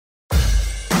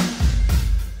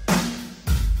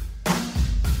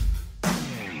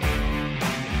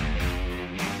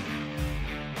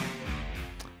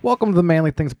Welcome to the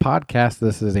Manly Things Podcast.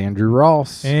 This is Andrew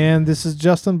Ross. And this is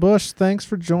Justin Bush. Thanks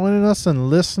for joining us and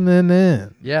listening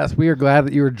in. Yes, we are glad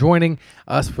that you are joining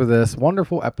us for this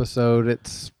wonderful episode.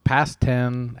 It's past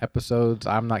 10 episodes.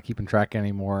 I'm not keeping track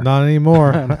anymore. Not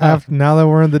anymore. Now that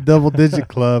we're in the double-digit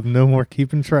club, no more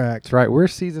keeping track. That's right. We're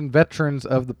seasoned veterans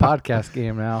of the podcast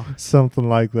game now. Something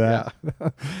like that. Yeah.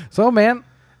 So, man,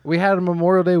 we had a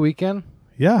Memorial Day weekend.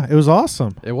 Yeah, it was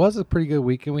awesome. It was a pretty good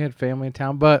weekend. We had family in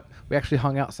town, but we actually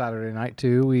hung out Saturday night,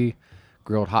 too. We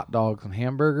grilled hot dogs and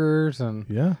hamburgers and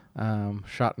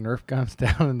shot Nerf guns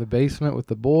down in the basement with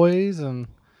the boys. And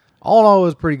all in all, it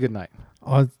was a pretty good night.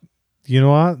 You know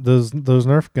what? Those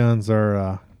Nerf guns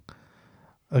are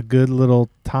a good little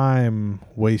time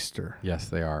waster. Yes,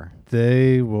 they are.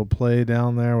 They will play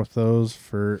down there with those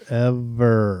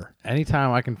forever.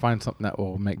 Anytime I can find something that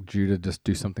will make Judah just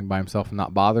do something by himself and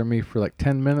not bother me for like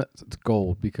 10 minutes, it's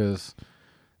gold, because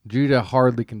Judah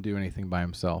hardly can do anything by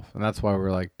himself. And that's why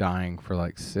we're like dying for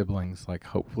like siblings. Like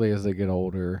hopefully as they get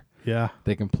older,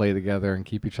 they can play together and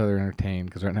keep each other entertained,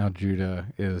 because right now Judah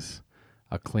is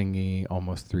a clingy,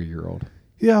 almost 3-year-old.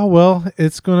 Yeah, well,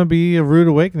 it's going to be a rude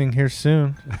awakening here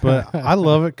soon. But I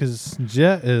love it because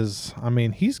Jet is,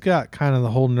 he's got kind of the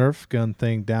whole Nerf gun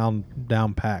thing down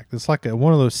packed. It's like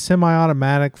one of those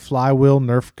semi-automatic flywheel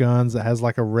Nerf guns that has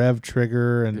like a rev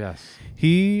trigger. And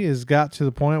he has got to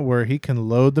the point where he can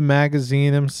load the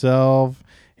magazine himself.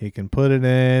 He can put it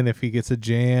in. If he gets a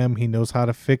jam, he knows how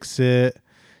to fix it.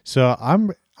 So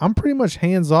I'm pretty much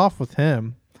hands off with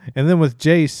him. And then with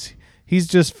Jace, he's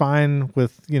just fine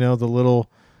with, the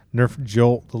little Nerf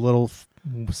Jolt, the little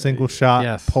single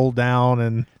shot pull down.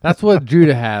 And that's what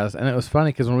Judah has. And it was funny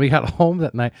because when we got home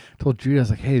that night, I told Judah, I was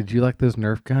like, hey, did you like those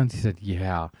Nerf guns? He said,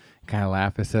 yeah. Kind of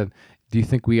laughed. I said, do you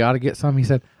think we ought to get some? He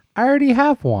said, I already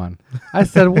have one. I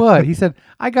said, what? He said,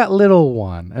 I got little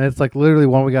one. And it's like literally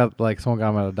one we got, like someone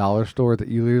got them at a dollar store that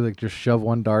you literally just shove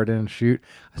one dart in and shoot.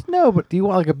 I said, no, but do you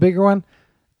want like a bigger one?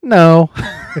 No.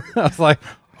 I was like,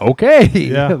 okay,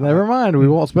 never mind. We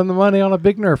won't spend the money on a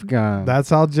big Nerf gun. That's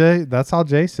how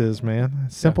Jace is, man.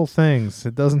 Simple things.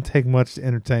 It doesn't take much to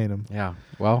entertain him. Yeah.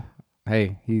 Well,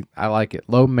 hey, I like it.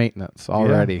 Low maintenance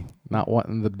already. Not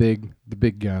wanting the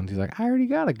big guns. He's like, I already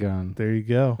got a gun. There you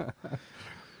go.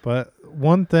 But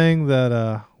one thing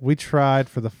that we tried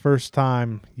for the first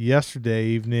time yesterday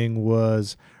evening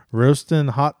was roasting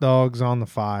hot dogs on the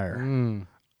fire.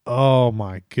 Oh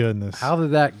my goodness! How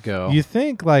did that go? You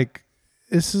think like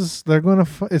it's going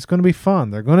to be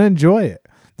fun. They're going to enjoy it.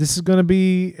 This is going to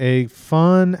be a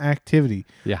fun activity.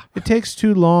 Yeah. It takes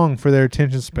too long for their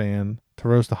attention span to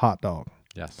roast a hot dog.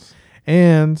 Yes.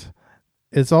 And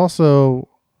it's also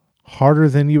harder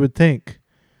than you would think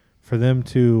for them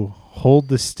to hold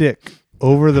the stick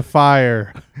over the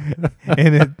fire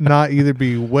and it not either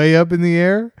be way up in the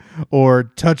air or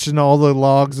touching all the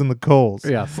logs and the coals.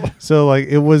 Yes. So like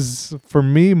it was for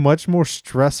me much more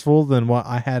stressful than what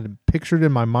I had pictured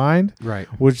in my mind. Right.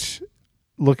 Which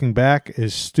looking back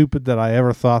is stupid that I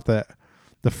ever thought that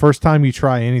the first time you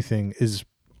try anything is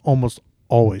almost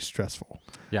always stressful.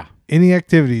 Yeah. Any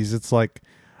activities, it's like,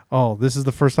 oh, this is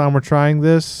the first time we're trying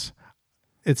this.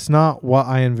 It's not what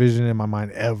I envisioned in my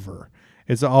mind ever.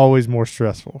 It's always more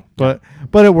stressful, but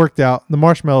it worked out. The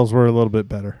marshmallows were a little bit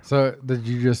better. So did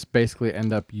you just basically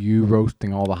end up you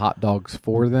roasting all the hot dogs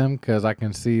for them? Because I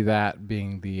can see that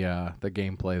being the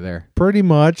gameplay there. Pretty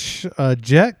much.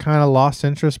 Jet kind of lost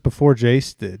interest before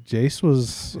Jace did. Jace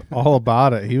was all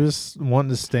about it. He was wanting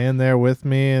to stand there with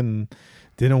me and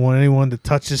didn't want anyone to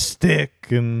touch his stick.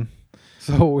 And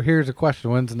so here's a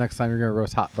question. When's the next time you're going to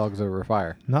roast hot dogs over a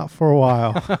fire? Not for a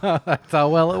while. That's how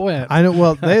well it went. I know.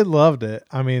 Well, they loved it.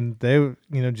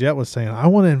 Jet was saying, I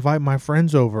want to invite my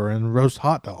friends over and roast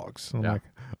hot dogs. I'm like,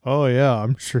 oh, yeah,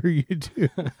 I'm sure you do.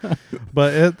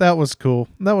 But that was cool.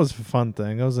 That was a fun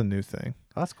thing. It was a new thing.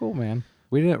 That's cool, man.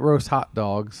 We didn't roast hot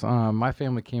dogs. My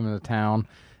family came into town,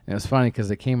 and it's funny because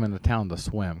they came into town to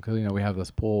swim because, we have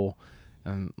this pool.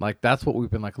 And like that's what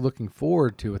we've been like looking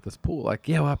forward to at this pool. Like,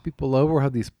 we'll have people over, we'll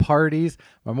have these parties.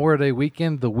 Memorial Day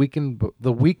weekend, the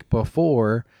week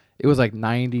before, it was like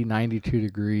 90, 92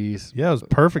 degrees. Yeah, it was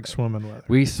perfect swimming weather.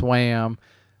 We swam.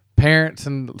 Parents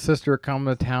and sister are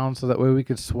coming to town so that way we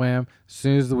could swim. As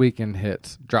soon as the weekend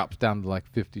hits, drops down to like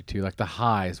 52. Like the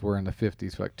highs were in the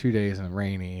 50s for like 2 days and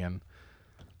rainy, and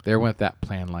there went that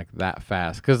plan like that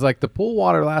fast. Because like the pool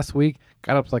water last week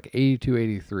got up to like 82,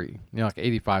 83. Like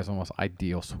 85 is almost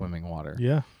ideal swimming water.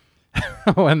 Yeah.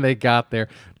 When they got there,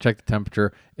 checked the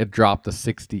temperature, it dropped to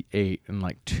 68 in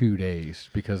like 2 days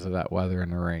because of that weather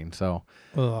and the rain. So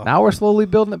now we're slowly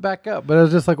building it back up. But it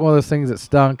was just like one of those things that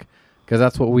stunk because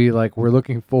that's what we're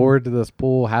looking forward to this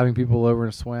pool, having people over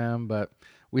and swim. But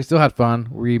we still had fun.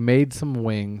 We made some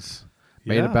wings.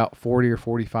 Made Yeah. about 40 or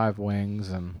 45 wings,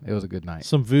 and it was a good night.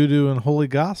 Some voodoo and holy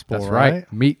gospel, That's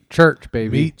right. Meat church,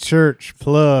 baby. Meat church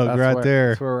plug That's right where, there.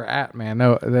 That's where we're at, man.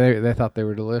 No, they thought they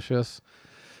were delicious.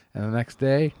 And the next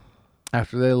day,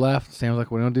 after they left, Sam was like,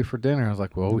 "What do you want to do for dinner?" I was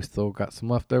like, "Well, we still got some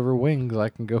leftover wings. I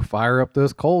can go fire up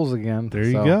those coals again." There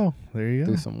you So, go. There you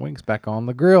go. Do some wings back on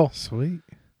the grill. Sweet.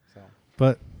 So.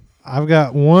 But I've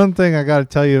got one thing I got to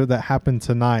tell you that happened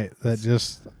tonight that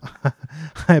just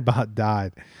I about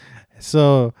died.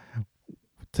 So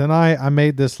tonight I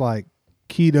made this like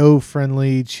keto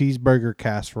friendly cheeseburger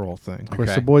casserole thing. Of course,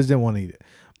 Okay. the boys didn't want to eat it,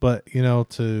 but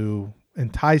to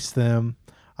entice them,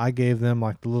 I gave them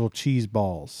like the little cheese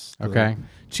balls. The Okay.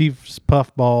 Chiefs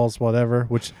puff balls, whatever.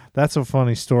 Which that's a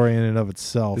funny story in and of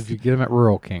itself. Did you get them at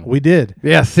Rural King? We did.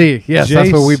 Yeah. See. Yes,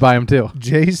 that's where we buy them too.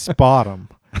 Jace bought them.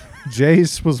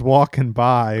 Jace was walking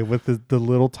by with the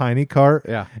little tiny cart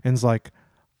Yeah. and's like,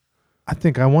 I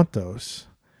think I want those.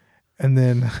 And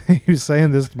then he was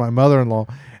saying this to my mother-in-law,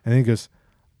 and he goes,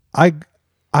 I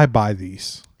buy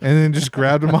these. And then just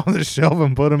grabbed them off the shelf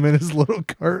and put them in his little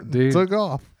cart and Dude. took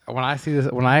off. When I see this,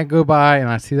 when I go by and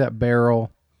I see that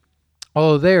barrel,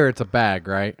 oh, there it's a bag,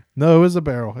 right? No, it was a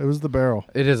barrel. It was the barrel.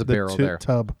 It is a The barrel there.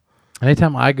 tub.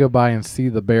 Anytime I go by and see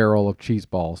the barrel of cheese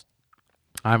balls,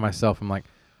 I myself am like,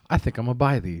 I think I'm gonna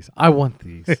buy these. I want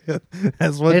these.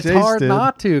 That's what It's Jace hard did.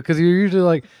 not to, because you're usually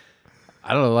like,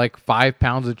 I don't know, like 5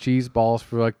 pounds of cheese balls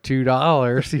for like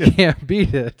 $2. You can't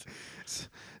beat it.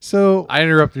 So I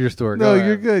interrupted your story. no, Go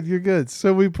you're ahead. good. You're good.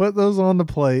 So we put those on the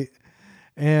plate,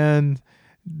 and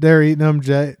they're eating them.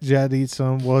 Jet eats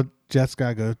them. Well, Jet's got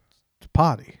to go to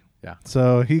potty. Yeah.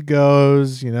 So he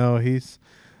goes, he's,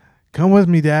 come with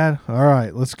me, Dad. All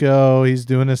right, let's go. He's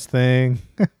doing his thing.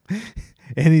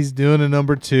 And he's doing a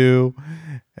number 2,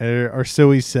 or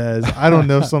so he says. I don't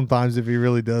know sometimes if he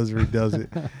really does or he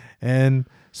doesn't. And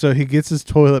so he gets his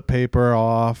toilet paper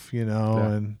off,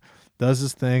 and does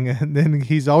his thing. And then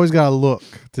he's always got to look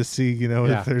to see,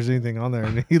 Yeah. if there's anything on there.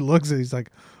 And he looks at it, he's like,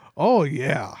 oh,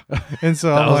 yeah. And so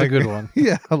That I'm was a like, good one.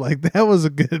 yeah, like that was a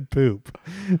good poop.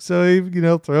 So he,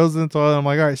 throws it in the toilet. I'm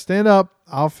like, all right, stand up.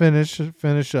 I'll finish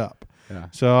up. Yeah.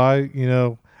 So I,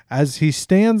 as he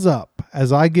stands up,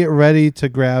 as I get ready to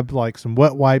grab like some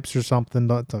wet wipes or something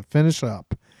to finish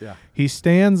up, Yeah. he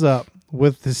stands up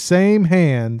with the same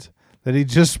hand that he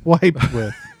just wiped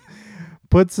with,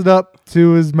 puts it up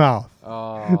to his mouth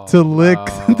Oh, to lick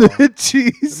no. the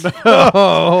cheese,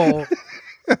 Oh.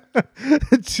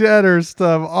 cheddar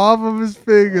stuff off of his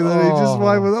finger that he just Oh.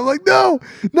 wiped with. I'm like,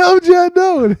 no, Jed,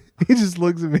 no. And he just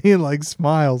looks at me and like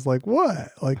smiles, like, what?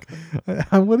 Like,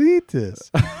 I want to eat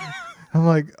this. I'm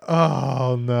like,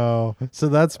 oh no. So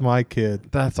that's my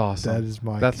kid. That's awesome. That is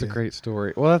my That's kid. a great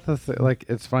story. Well, that's the thing. Like,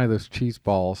 it's funny, those cheese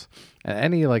balls and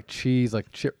any like cheese,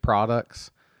 like chip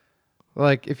products.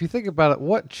 Like, if you think about it,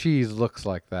 what cheese looks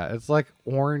like that? It's like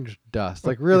orange dust.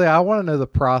 Like, really, I want to know the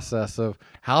process of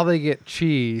how they get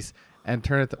cheese and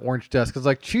turn it to orange dust. Because,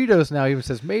 like, Cheetos now even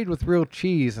says made with real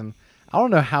cheese. And I don't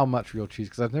know how much real cheese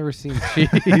because I've never seen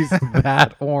cheese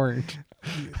that orange.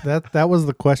 That was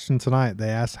the question tonight. They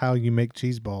asked how you make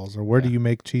cheese balls, or where do Yeah. you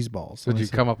make cheese balls? Did And I you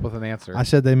said- come up with an answer? I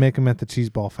said they make them at the cheese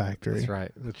ball factory. That's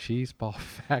right. The cheese ball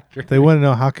factory. They want to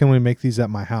know, how can we make these at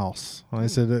my house? And I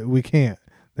said, we can't.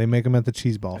 They make them at the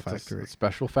cheese ball It's a factory.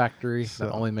 special factory So-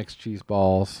 that only makes cheese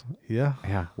balls. Yeah.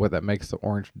 Yeah, what that makes the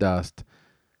orange dust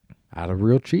out of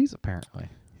real cheese, apparently.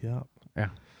 Yep. Yeah.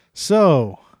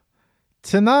 So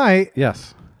tonight,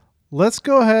 Yes. let's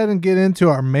go ahead and get into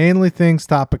our mainly things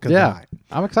topic of the Yeah. night.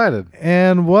 I'm excited.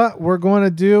 And what we're going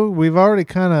to do, we've already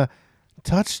kind of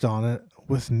touched on it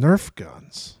with Nerf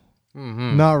guns.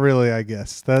 Mm-hmm. Not really, I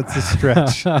guess. That's a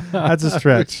stretch. That's a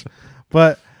stretch.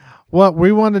 But what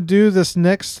we want to do this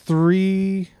next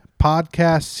 3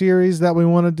 podcast series that we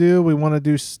want to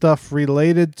do stuff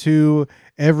related to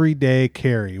everyday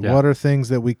carry. Yeah. What are things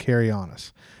that we carry on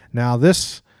us? Now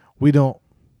this, we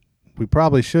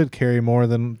probably should carry more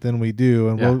than we do,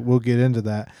 and Yeah. we'll get into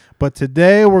that. But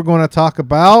today we're going to talk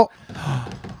about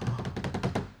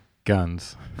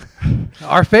Guns.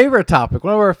 Our favorite topic.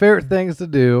 One of our favorite things to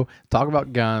do. Talk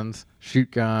about guns,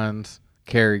 shoot guns,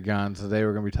 carry guns. Today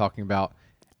we're going to be talking about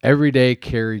everyday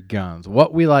carry guns.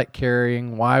 What we like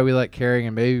carrying, why we like carrying,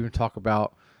 and maybe even talk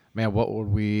about, man, what would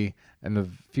we in the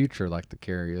future like to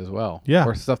carry as well. Yeah.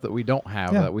 Or stuff that we don't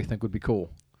have Yeah. that we think would be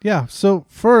cool. Yeah. So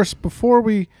first, before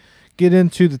we get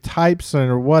into the types and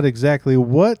or what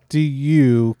do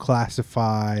you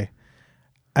classify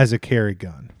as a carry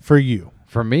gun for you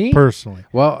For me? personally?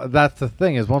 Well, that's the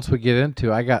thing is once we get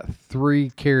into, I got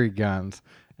 3 carry guns,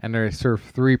 and they serve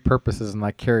 3 purposes, and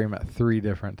I carry them at 3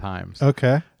 different times.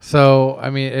 Okay. So, I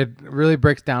mean, it really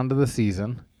breaks down to the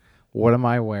season. What am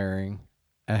I wearing,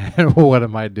 and what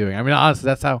am I doing? I mean, honestly,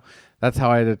 that's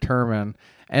how I determine.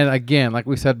 And again, like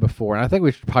we said before, and I think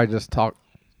we should probably just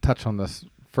touch on this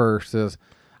first. Is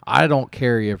I don't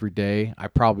carry every day. I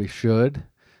probably should.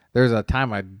 There's a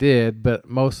time I did, but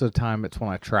most of the time it's when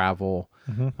I travel,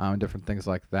 different things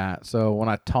like that. So when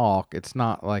I talk, it's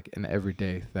not like an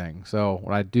everyday thing. So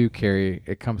when I do carry,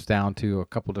 it comes down to a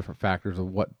couple different factors of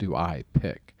what do I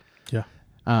pick. Yeah.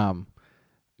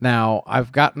 Now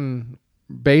I've gotten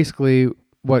basically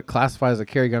what classifies a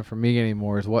carry gun for me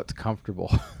anymore is what's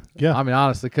comfortable. Yeah. I mean,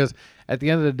 honestly, because at the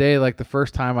end of the day, like the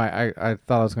first time I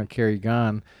thought I was going to carry a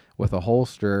gun with a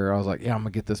holster, I was like, yeah, I'm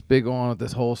going to get this big one with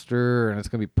this holster and it's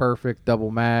going to be perfect, double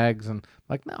mags. And I'm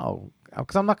like, no,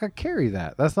 because I'm not going to carry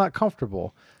that. That's not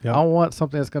comfortable. Yep. I want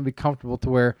something that's going to be comfortable to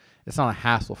where it's not a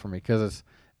hassle for me, because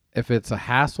if it's a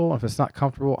hassle, if it's not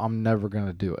comfortable, I'm never going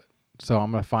to do it. So I'm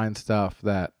going to find stuff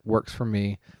that works for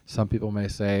me. Some people may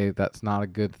say that's not a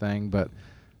good thing, but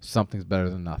something's better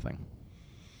than nothing.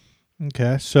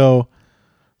 Okay. So,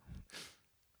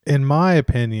 in my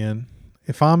opinion,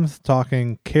 if I'm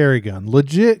talking carry gun,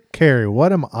 legit carry,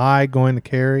 what am I going to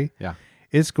carry? Yeah.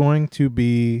 It's going to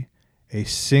be a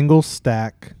single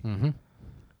stack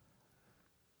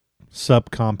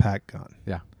subcompact gun.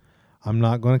 Yeah. I'm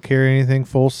not going to carry anything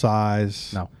full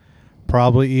size. No.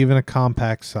 Probably even a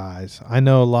compact size. I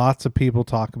know lots of people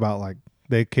talk about like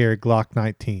they carry Glock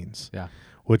 19s. Yeah.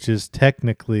 Which is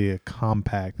technically a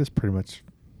compact. It's pretty much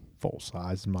full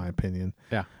size in my opinion.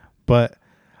 Yeah. But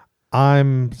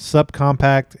I'm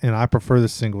subcompact and I prefer the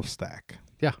single stack.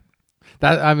 Yeah.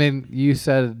 I mean, you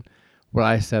said what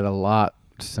I said a lot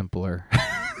simpler.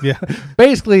 Yeah.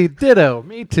 Basically, ditto.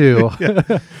 Me too.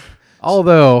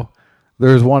 Although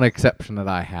there's one exception that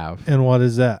I have. And what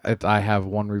is that? I have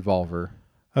one revolver.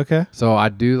 Okay. So I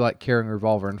do like carrying a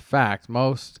revolver. In fact,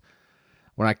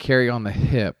 when I carry on the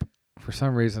hip, for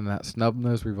some reason that snub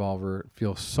nose revolver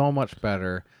feels so much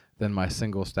better than my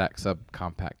single stack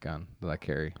subcompact gun that I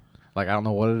carry. Like, I don't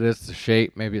know what it is, the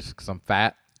shape. Maybe it's because I'm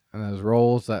fat and those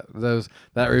rolls, that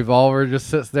revolver just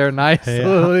sits there nicely.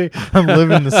 Hey, I'm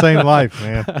living the same life,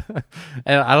 man.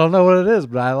 And I don't know what it is,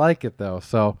 but I like it though.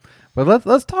 So, but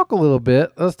let's talk a little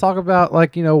bit. Let's talk about,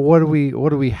 like, you know, what do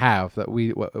we have that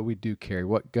what we do carry?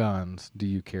 What guns do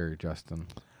you carry, Justin?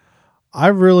 I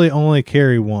really only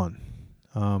carry one.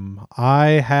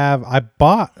 It's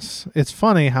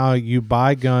funny how you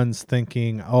buy guns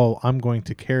thinking, oh, I'm going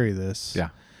to carry this.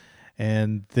 Yeah.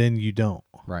 And then you don't.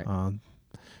 Right.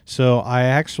 So I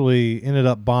actually ended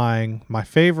up buying my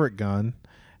favorite gun,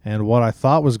 and what I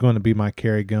thought was going to be my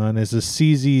carry gun is a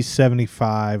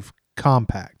CZ75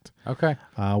 compact. Okay.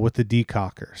 With the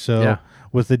decocker. So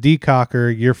with the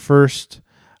decocker, your first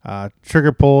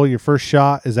trigger pull, your first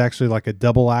shot is actually like a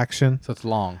double action. So it's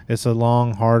long. It's a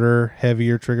long, harder,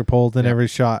 heavier trigger pull. Then every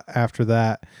shot after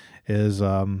that is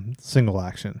single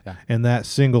action. Yeah. And that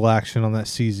single action on that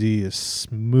CZ is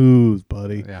smooth,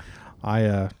 buddy. Yeah.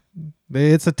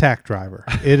 It's a tack driver.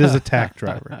 It is a tack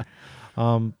driver.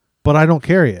 But I don't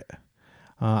carry it.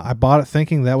 I bought it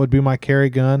thinking that would be my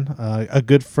carry gun. A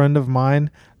good friend of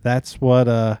mine, that's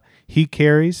what he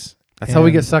carries. That's how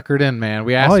we get suckered in, man.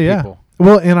 We ask people.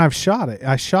 Well, and I've shot it.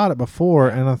 I shot it before,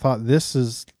 and I thought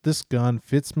this gun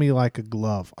fits me like a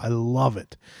glove. I love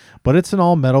it, but it's an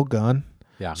all metal gun.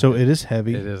 Yeah. So it is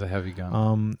heavy. It is a heavy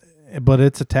gun. But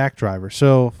it's a tack driver.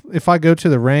 So if I go to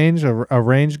the range, a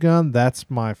range gun, that's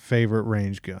my favorite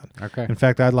range gun. Okay. In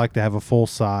fact, I'd like to have a full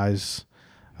size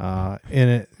in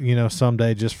it, you know,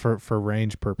 someday just for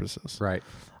range purposes. Right.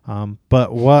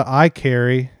 But what I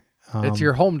carry, it's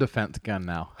your home defense gun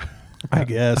now. I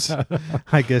guess.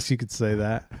 I guess you could say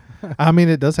that. I mean,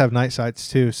 it does have night sights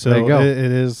too, so There you go. it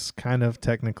is kind of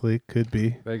technically could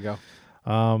be. There you go.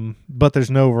 But there's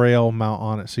no rail mount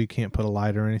on it, so you can't put a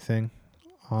light or anything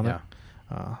on it.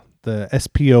 The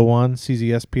SP01,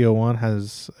 CZ SP01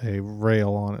 has a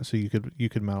rail on it, so you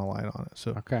could mount a light on it.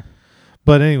 So okay.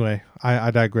 But anyway, I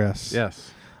digress.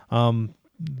 Yes.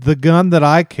 The gun that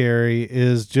I carry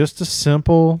is just a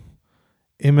simple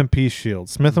M&P shield,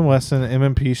 Smith & Wesson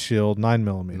M&P shield,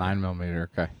 9mm. 9mm.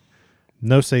 Okay.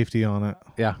 No safety on it.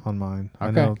 Yeah. On mine. Okay. I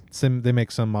know they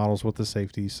make some models with the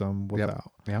safety, some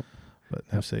without. Yep.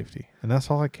 But no safety. And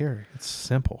that's all I carry. It's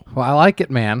simple. Well, I like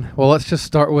it, man. Well, let's just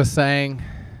start with saying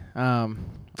I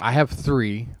have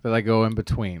 3 that I go in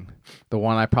between. The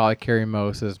one I probably carry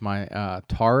most is my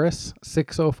Taurus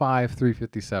 605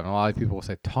 357. A lot of people will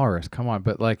say, Taurus, come on.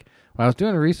 But like when when I was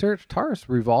doing the research, Taurus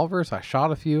revolvers, I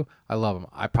shot a few. I love them.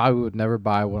 I probably would never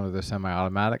buy one of their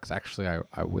semi-automatics. Actually,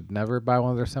 I would never buy one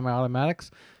of their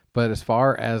semi-automatics. But as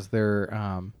far as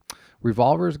their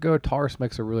revolvers go, Taurus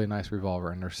makes a really nice revolver.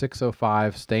 And they're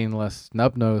 605 stainless,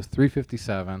 snub nose,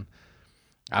 357.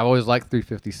 I've always liked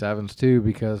 357s too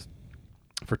because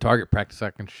for target practice, I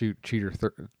can shoot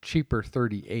cheaper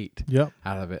 38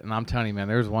 out of it. And I'm telling you, man,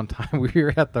 there was one time we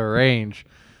were at the range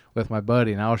with my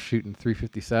buddy, and I was shooting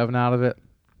 357 out of it.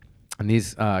 And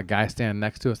these guys standing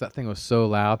next to us, that thing was so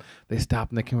loud. They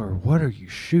stopped and they came over, "What are you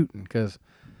shooting?" Because,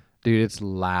 dude, it's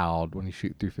loud when you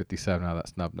shoot 357 out of that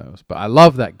snub nose. But I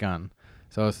love that gun.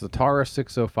 So it's the Taurus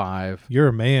 605. You're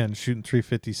a man shooting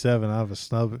 357 out of a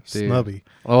snubby.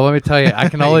 Well, let me tell you, I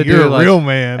can only You're do a real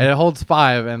man. And it holds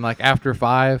 5, and like after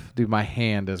 5, dude, my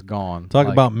hand is gone. Talk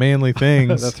about manly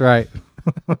things. That's right.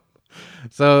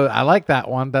 So I like that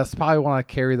one. That's probably one I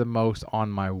carry the most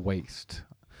on my waist.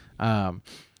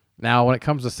 Now, when it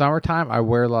comes to summertime, I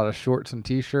wear a lot of shorts and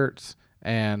T-shirts.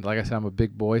 And like I said, I'm a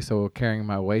big boy, so carrying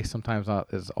my waist sometimes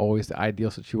not is always the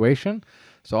ideal situation.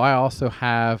 So I also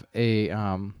have a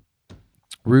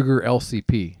Ruger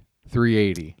LCP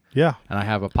 380. Yeah. And I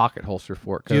have a pocket holster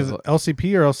for it. Is it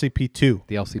LCP or LCP2?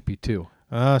 The LCP2.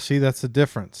 See, that's the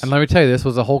difference. And let me tell you, this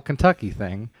was a whole Kentucky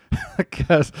thing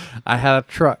because I had a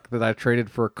truck that I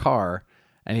traded for a car,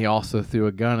 and he also threw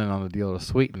a gun in on the deal to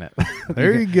sweeten it.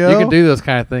 There you go. You can do those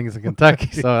kind of things in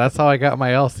Kentucky. So that's how I got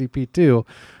my LCP2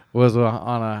 was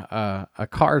on a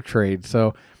car trade.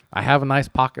 So I have a nice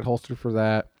pocket holster for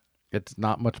that. It's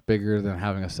not much bigger than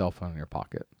having a cell phone in your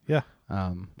pocket. Yeah.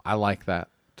 I like that,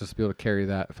 just to be able to carry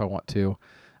that if I want to.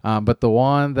 But the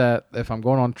one that if I'm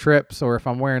going on trips or if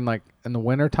I'm wearing like in the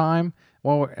wintertime,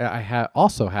 well, I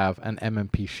also have an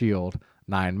M&P Shield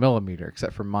 9mm,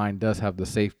 except for mine does have the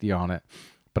safety on it.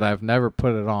 But I've never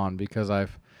put it on because I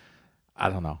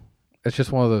don't know. It's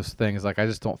just one of those things. Like I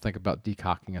just don't think about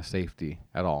decocking a safety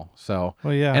at all. So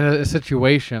well, yeah. In a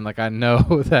situation, like I know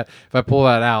that if I pull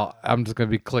that out, I'm just going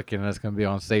to be clicking and it's going to be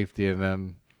on safety, and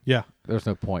then there's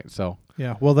no point. So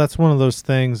yeah, well, that's one of those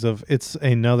things of it's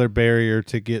another barrier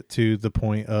to get to the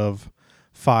point of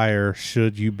fire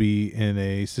should you be in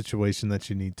a situation that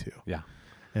you need to. Yeah.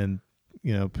 And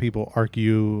people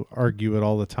argue it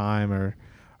all the time, or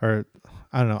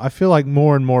I don't know. I feel like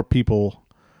more and more people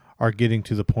are getting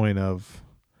to the point of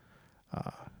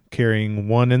carrying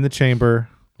one in the chamber,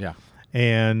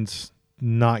 and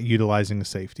not utilizing the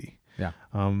safety,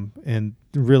 and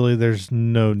really, there's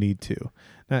no need to.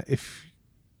 Now, if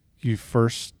you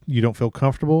don't feel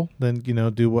comfortable, then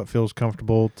do what feels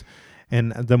comfortable,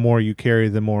 and the more you carry,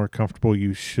 the more comfortable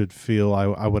you should feel.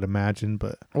 I would imagine,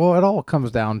 but well, it all comes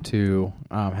down to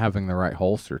having the right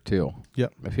holster too.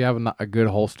 Yep. If you have a good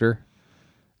holster,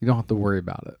 you don't have to worry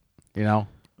about it. You're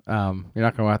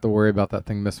not going to have to worry about that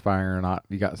thing misfiring or not.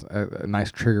 You got a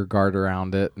nice trigger guard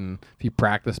around it, and if you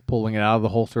practice pulling it out of the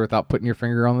holster without putting your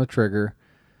finger on the trigger,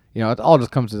 it all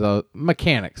just comes to the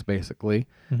mechanics basically,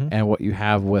 and what you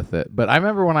have with it. But I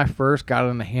remember when I first got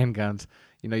into handguns,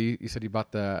 you said you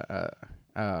bought the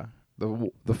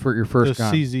for your first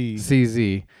gun,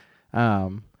 CZ.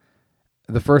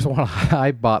 The first one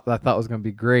I bought that I thought was going to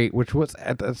be great,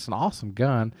 it's an awesome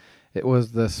gun. It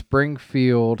was the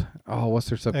Springfield. Oh, what's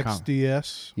their subcon?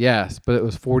 XDS. Yes, but it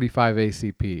was 45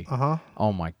 ACP. Uh-huh.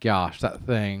 Oh my gosh, that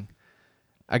thing.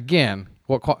 Again,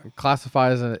 what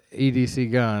classifies an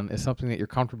EDC gun is something that you're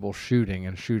comfortable shooting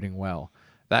and shooting well.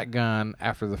 That gun,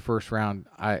 after the first round,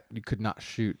 you could not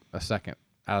shoot a second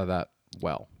out of that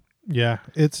well. Yeah,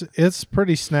 it's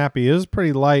pretty snappy. It was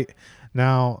pretty light.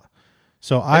 Now,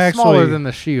 so it's smaller than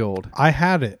the Shield. I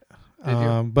had it,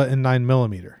 but in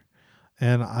 9mm.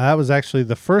 And that was actually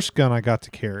the first gun I got to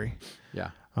carry.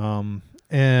 Yeah.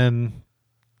 And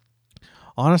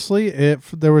honestly,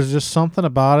 there was just something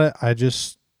about it.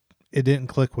 It didn't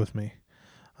click with me.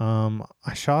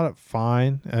 I shot it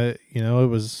fine. It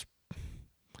was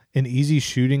an easy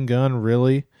shooting gun,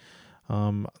 really.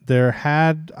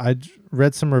 I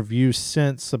read some reviews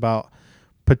since about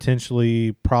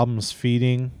potentially problems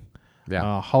feeding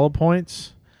hollow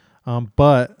points.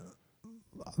 But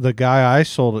the guy I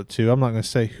sold it to, I'm not going to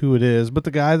say who it is, but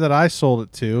the guy that I sold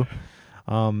it to,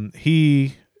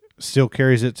 he still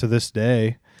carries it to this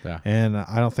day. Yeah. And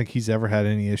I don't think he's ever had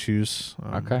any issues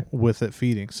with it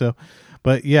feeding. So,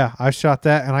 but yeah, I shot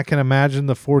that, and I can imagine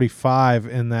the 45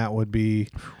 in that would be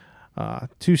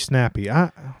too snappy.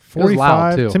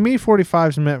 45 to me, 45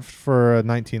 is meant for a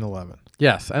 1911.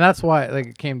 Yes, and that's why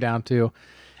it came down to,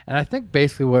 and I think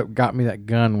basically what got me that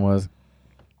gun was,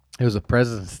 It was a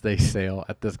President's Day sale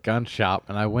at this gun shop,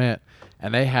 and I went,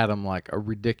 and they had them like a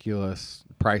ridiculous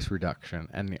price reduction,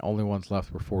 and the only ones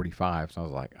left were 45. So I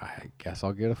was like, I guess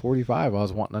I'll get a 45. I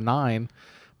was wanting a 9,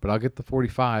 but I'll get the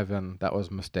 45, and that was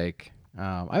a mistake.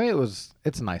 I mean,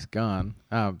 it's a nice gun.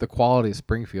 The quality of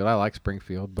Springfield, I like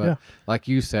Springfield, but like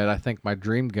you said, I think my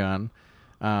dream gun,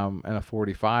 and a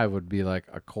 45 would be like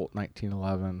a Colt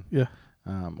 1911. Yeah.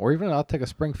 Or even I'll take a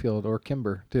Springfield or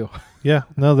Kimber too. Yeah,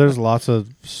 no, there's lots of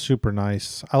super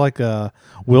nice. I like a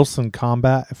Wilson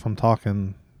Combat if I'm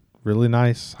talking really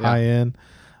nice, high end.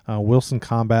 Wilson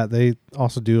Combat, they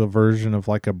also do a version of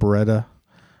like a Beretta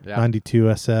 92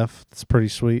 SF. It's pretty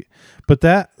sweet. But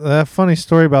that funny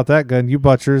story about that gun, you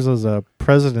bought yours as a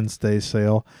President's Day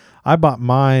sale. I bought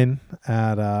mine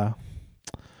at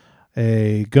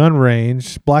a gun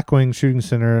range, Blackwing Shooting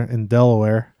Center in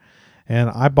Delaware. And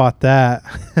I bought that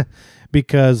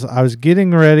because I was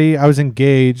getting ready. I was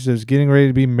engaged. I was getting ready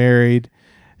to be married.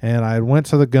 And I went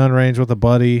to the gun range with a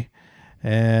buddy.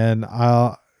 And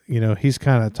he's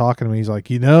kind of talking to me. He's like,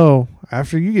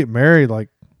 after you get married, like,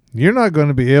 you're not going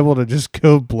to be able to just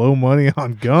go blow money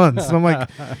on guns. And I'm like,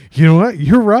 you know what?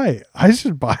 You're right. I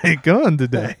should buy a gun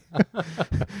today.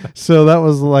 So that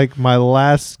was like my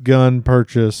last gun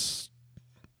purchase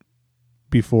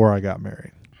before I got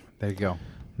married. There you go.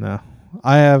 No.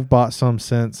 I have bought some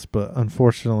since, but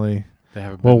unfortunately, they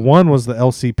haven't. Well, one was the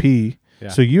LCP. Yeah.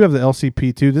 So you have the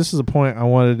LCP too. This is a point I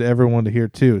wanted everyone to hear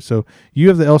too. So you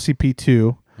have the LCP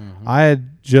 2. Mm-hmm. I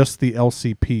had just the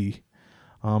LCP,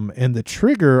 and the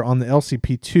trigger on the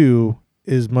LCP 2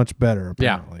 is much better.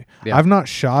 Apparently, Yeah. I've not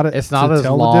shot it. It's not to as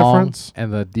tell long, the difference.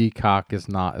 and the decock is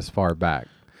not as far back.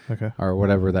 Okay. Or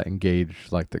whatever that engage,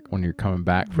 like when you're coming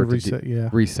back for reset.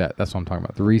 reset. That's what I'm talking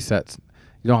about. The resets.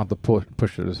 You don't have to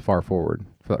push it as far forward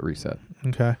for that reset.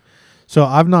 Okay. So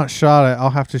I've not shot it. I'll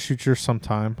have to shoot yours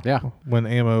sometime. Yeah. When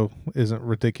ammo isn't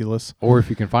ridiculous. Or if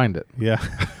you can find it. Yeah.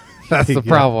 That's the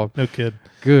problem. No kid.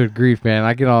 Good grief, man.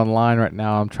 I get online right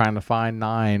now. I'm trying to find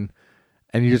 9,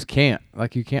 and you just can't.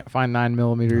 Like, you can't find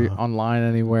 9mm online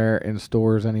anywhere, in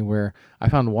stores anywhere. I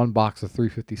found one box of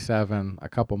 357 a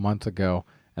couple months ago,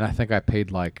 and I think I paid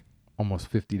like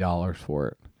almost $50 for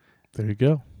it. There you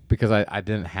go. Because I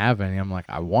didn't have any. I'm like,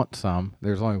 I want some.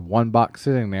 There's only one box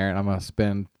sitting there, and I'm going to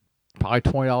spend probably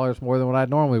 $20 more than what I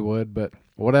normally would, but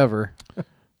whatever.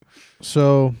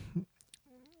 So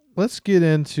let's get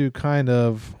into kind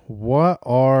of what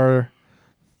are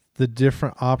the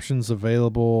different options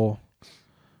available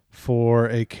for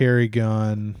a carry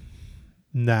gun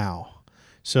now.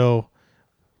 So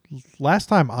last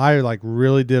time I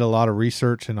really did a lot of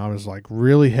research and I was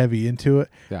really heavy into it.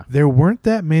 Yeah. There weren't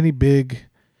that many big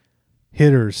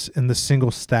hitters in the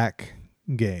single stack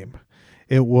game.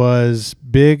 It was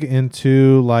big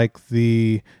into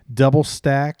the double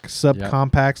stack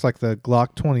subcompacts, like the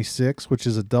Glock 26, which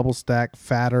is a double stack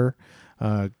fatter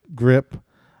grip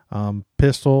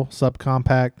pistol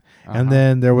subcompact, and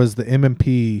then there was the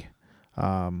M&P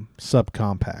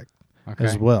subcompact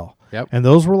as well. Yep. And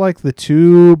those were the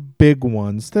two big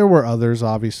ones. There were others,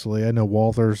 obviously. I know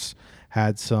Walther's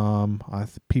had some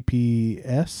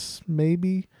PPS,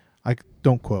 maybe.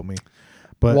 Don't quote me.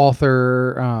 But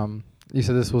Walther, you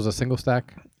said this was a single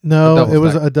stack? No, it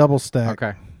was a double stack.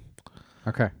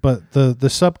 Okay. But the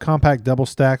subcompact double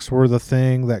stacks were the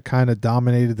thing that kind of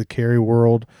dominated the carry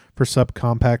world for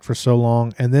subcompact for so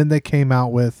long. And then they came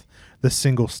out with the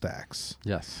single stacks.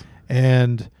 Yes.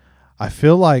 And I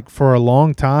feel like for a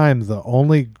long time, the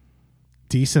only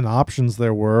decent options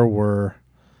there were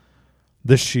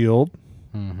the Shield.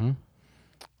 Mm-hmm.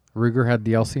 Ruger had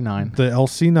the LC9. The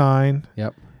LC9.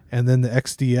 Yep. And then the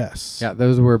XDS. Yeah,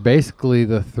 those were basically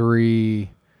the 3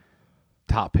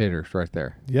 top hitters right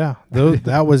there. Yeah,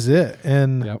 that was it.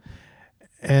 And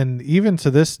and even to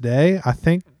this day, I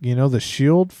think, the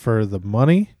Shield for the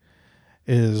money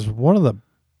is one of the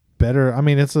better. I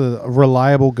mean, it's a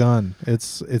reliable gun.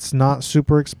 It's not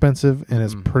super expensive, and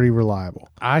it's pretty reliable.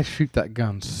 I shoot that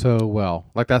gun so well.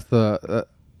 That's the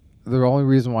only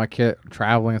reason why I kept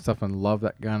traveling and stuff and love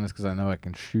that gun is because I know I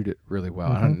can shoot it really well.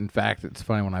 Mm-hmm. And in fact, it's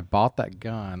funny, when I bought that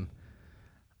gun,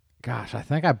 gosh, I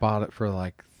think I bought it for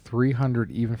 $300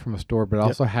 even from a store, but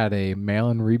also had a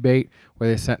mail-in rebate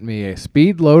where they sent me a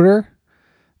speed loader,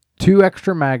 2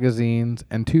 extra magazines,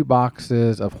 and 2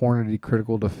 boxes of Hornady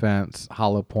Critical Defense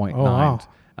hollow point 9s. Wow.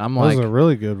 I'm that was a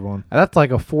really good one. That's like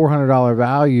a $400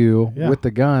 value with the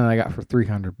gun I got for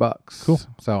 $300. Cool.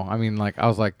 So I mean, I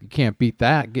was like, you can't beat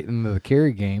that getting into the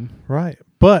carry game. Right.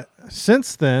 But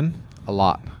since then, a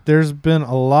lot. There's been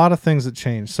a lot of things that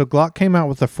changed. So Glock came out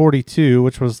with the 42,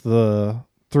 which was the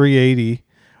 380,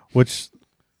 which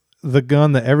the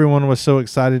gun that everyone was so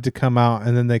excited to come out,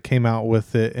 and then they came out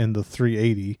with it in the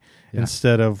 380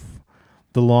 instead of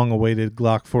the long-awaited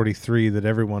Glock 43 that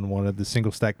everyone wanted, the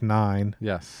single stack 9.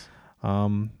 Yes.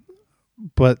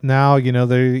 But now,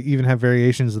 they even have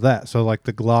variations of that. So like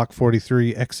the Glock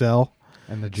 43 XL.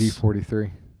 And the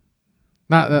G43.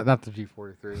 Not the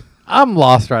G43. I'm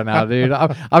lost right now, dude.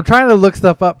 I'm trying to look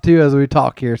stuff up too as we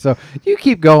talk here. So you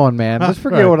keep going, man. Just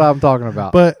forget what I'm talking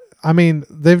about. But I mean,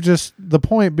 the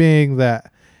point being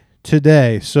that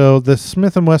today, so the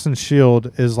Smith & Wesson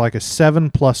Shield is like a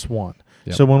 7+1.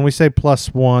 Yep. So when we say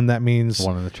 +1, that means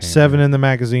 7 in the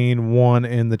magazine, 1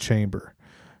 in the chamber.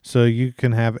 So you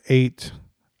can have 8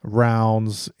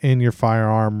 rounds in your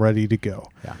firearm ready to go.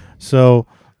 Yeah. So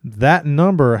that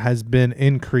number has been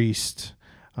increased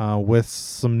with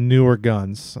some newer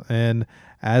guns. And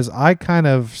as I kind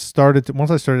of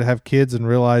once I started to have kids and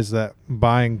realized that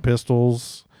buying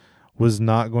pistols was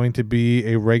not going to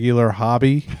be a regular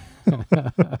hobby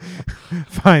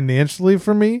financially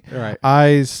for me, right.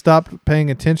 I stopped paying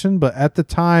attention. But at the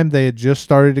time, they had just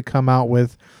started to come out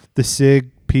with the SIG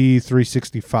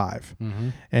P365. Mm-hmm.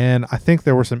 And I think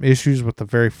there were some issues with the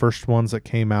very first ones that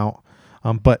came out.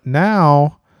 But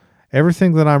now,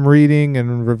 everything that I'm reading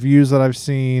and reviews that I've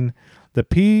seen, the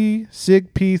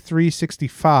SIG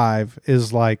P365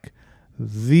 is like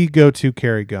the go-to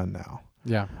carry gun now.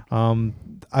 Yeah.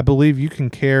 I believe you can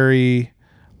carry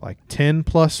like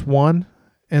 10+1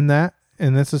 in that,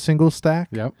 and that's a single stack.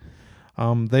 Yep.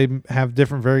 They have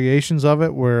different variations of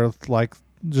it where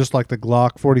just like the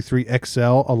Glock 43 XL,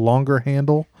 a longer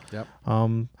handle. Yep.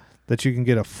 That you can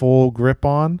get a full grip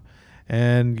on,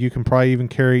 and you can probably even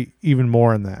carry even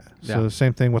more in that. Yeah. So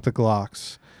same thing with the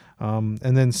Glocks. And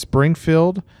then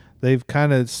Springfield, they've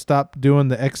kind of stopped doing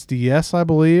the XDS, I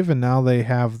believe, and now they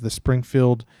have the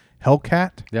Springfield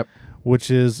Hellcat. Yep.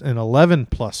 Which is an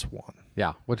 11+1.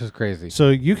 Yeah, which is crazy. So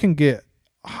you can get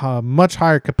much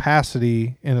higher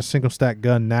capacity in a single stack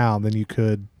gun now than you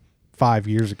could 5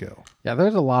 years ago. Yeah,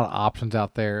 there's a lot of options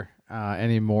out there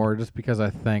anymore, just because I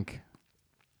think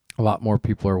a lot more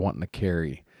people are wanting to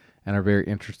carry and are very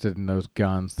interested in those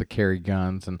guns, to carry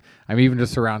guns. And I'm even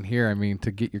just around here, I mean, to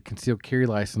get your concealed carry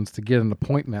license, to get an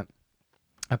appointment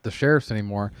at the sheriff's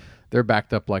anymore, they're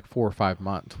backed up like 4 or 5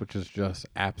 months, which is just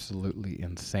absolutely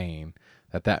insane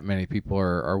that many people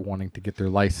are wanting to get their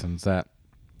license, that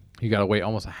you got to wait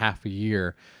almost a half a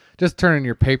year just turning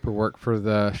your paperwork for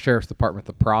the sheriff's department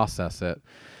to process it.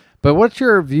 But what's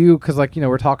your view? Because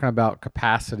we're talking about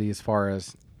capacity as far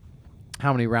as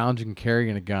how many rounds you can carry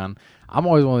in a gun. I'm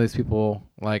always one of these people,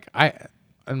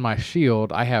 in my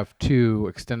Shield, I have 2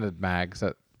 extended mags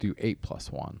that do 8+1.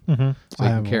 Mm-hmm. So you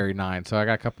can carry 9. So I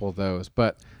got a couple of those.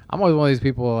 But I'm always one of these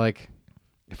people,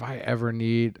 if I ever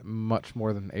need much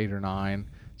more than 8 or 9,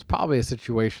 it's probably a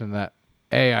situation that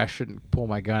A, I shouldn't pull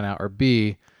my gun out, or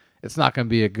B, it's not going to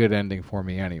be a good ending for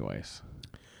me anyways.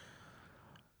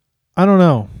 I don't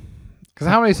know. Because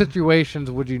how many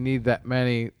situations would you need that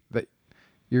many that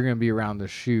you're going to be around to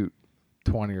shoot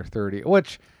 20 or 30?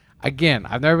 Which, again,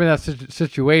 I've never been in that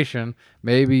situation.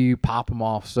 Maybe you pop them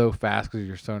off so fast because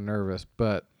you're so nervous,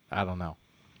 but I don't know.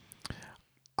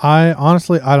 I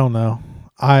don't know.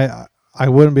 I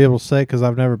wouldn't be able to say because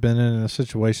I've never been in a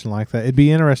situation like that. It'd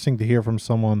be interesting to hear from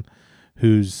someone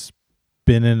who's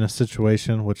been in a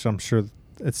situation, which I'm sure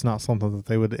it's not something that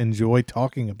they would enjoy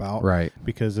talking about. Right.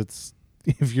 Because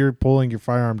if you're pulling your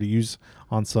firearm to use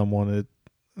on someone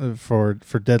for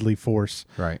deadly force,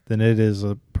 right, then it is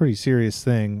a pretty serious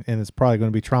thing, and it's probably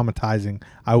going to be traumatizing,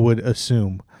 I would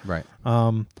assume. Right.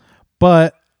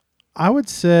 But I would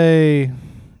say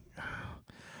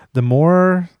the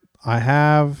more I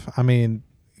have,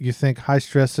 you think high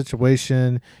stress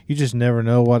situation, you just never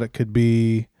know what it could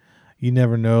be. You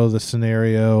never know the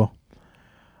scenario.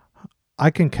 I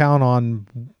can count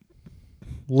on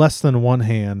less than one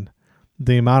hand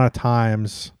the amount of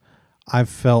times I've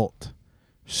felt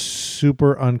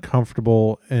super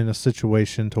uncomfortable in a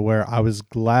situation to where I was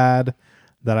glad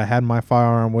that I had my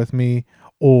firearm with me,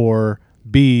 or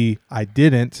B, I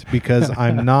didn't, because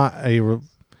I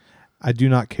do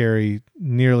not carry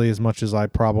nearly as much as I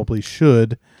probably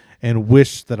should, and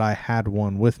wish that I had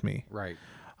one with me. Right.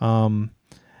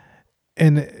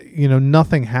 And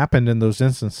nothing happened in those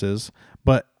instances,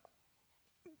 but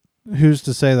who's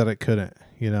to say that it couldn't?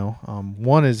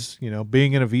 One is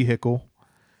being in a vehicle,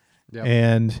 yep,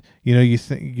 and you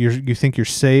think you're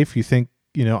safe. You think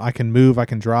I can move, I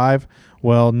can drive.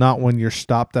 Well, not when you're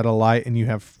stopped at a light and you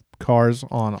have cars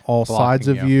on all sides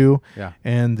of you, yeah,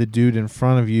 and the dude in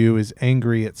front of you is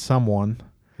angry at someone,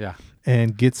 yeah,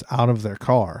 and gets out of their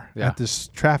car, yeah, at this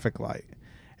traffic light.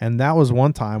 And that was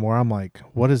one time where I'm like,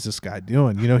 what is this guy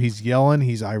doing? He's yelling,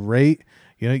 he's irate.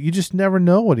 You just never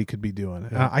know what he could be doing.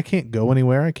 Yeah. I can't go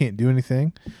anywhere. I can't do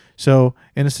anything. So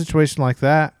in a situation like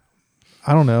that,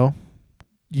 I don't know.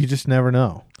 You just never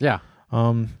know. Yeah.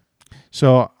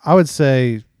 So I would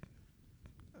say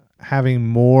having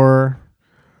more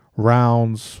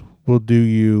rounds will do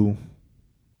you.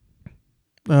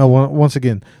 Once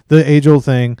again, the age-old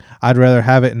thing, I'd rather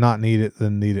have it and not need it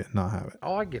than need it and not have it.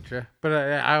 Oh, I get you. But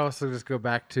I also just go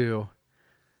back to,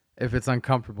 if it's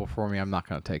uncomfortable for me, I'm not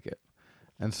going to take it.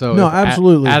 And so No, if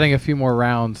absolutely. adding a few more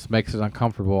rounds makes it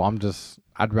uncomfortable.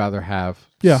 I'd rather have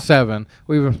Yeah. 7.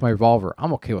 Well, even with my revolver,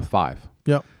 I'm okay with 5.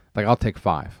 Yep. Like, I'll take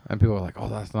 5. And people are like, oh,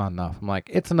 that's not enough. I'm like,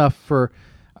 it's enough for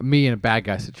me in a bad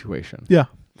guy situation. Yeah.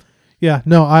 Yeah.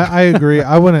 No, I agree.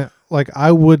 I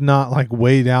would not like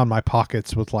weigh down my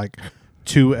pockets with like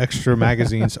 2 extra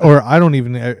magazines, or I don't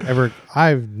even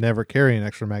I've never carry an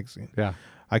extra magazine. Yeah.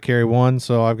 I carry 1,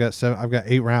 so I've got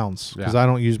 8 rounds because I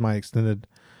don't use my extended.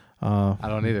 I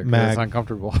don't either, because mag. it's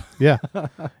uncomfortable. Yeah.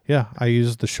 Yeah. I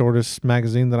use the shortest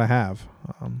magazine that I have.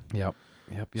 Yep.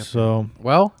 So,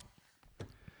 Well,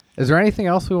 is there anything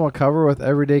else we want to cover with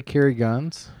everyday carry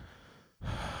guns?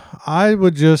 I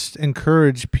would just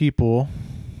encourage people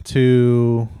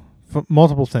to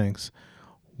multiple things.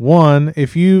 One,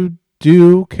 if you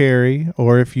do carry,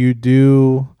 or if you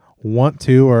do want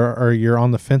to, or you're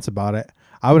on the fence about it,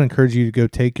 I would encourage you to go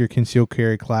take your concealed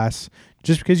carry class.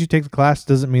 Just because you take the class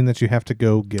doesn't mean that you have to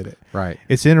go get it. Right.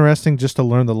 It's interesting just to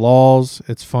learn the laws.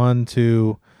 It's fun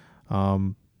to,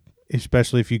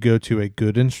 especially if you go to a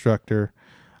good instructor,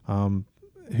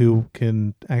 who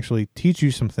can actually teach you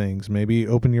some things, maybe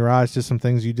open your eyes to some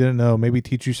things you didn't know, maybe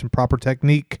teach you some proper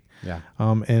technique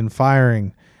in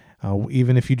firing.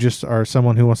 Even if you just are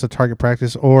someone who wants to target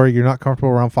practice, or you're not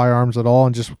comfortable around firearms at all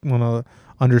and just want to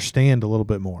understand a little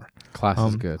bit more. Class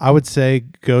is good. I would say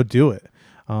go do it.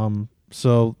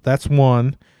 So that's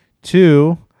 1.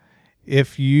 2,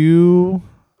 if you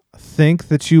think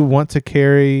that you want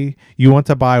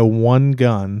to buy 1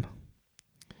 gun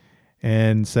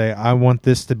and say, I want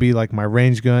this to be like my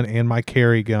range gun and my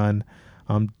carry gun,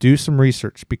 do some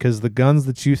research, because the guns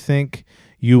that you think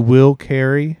you will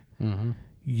carry,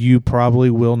 you probably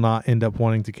will not end up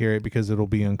wanting to carry it because it'll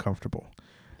be uncomfortable.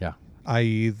 Yeah.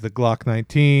 I.e. the Glock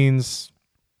 19s,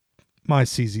 my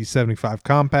CZ75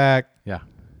 compact. Yeah.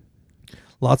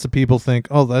 Lots of people think,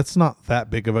 oh, that's not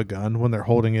that big of a gun when they're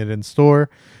holding it in store.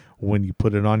 When you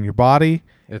put it on your body,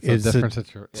 It's a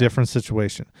different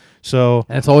situation. So,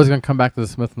 and it's always going to come back to the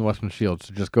Smith & Wesson Shield.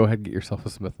 So just go ahead and get yourself a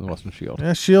Smith & Wesson Shield.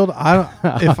 yeah, Shield.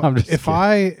 If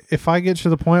I get to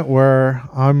the point where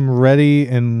I'm ready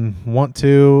and want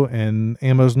to, and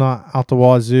ammo's not out the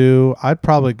wazoo, I'd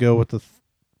probably go with the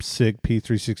SIG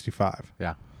P365.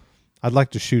 Yeah. I'd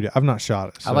like to shoot it. I've not shot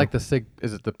it. So. I like the SIG.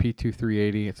 Is it the P2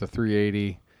 380? It's a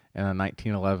 380 and a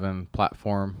 1911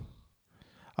 platform.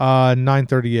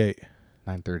 938.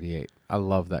 938. I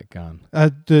love that gun. I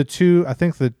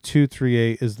think the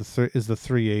 238 is the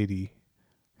 380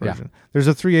 version. Yeah. There's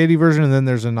a 380 version, and then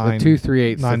there's a 9. The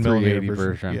 238 is the 9mm 380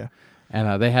 version. Yeah.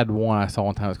 And they had one I saw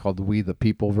one time. It's called the We the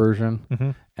People version.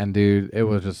 Mm-hmm. And dude, it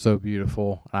was just so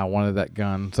beautiful. And I wanted that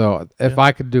gun. So if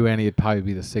I could do any, it'd probably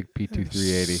be the SIG P2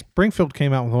 380. Springfield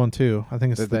came out with one too. I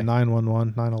think it's Did the they?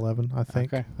 911, 911. I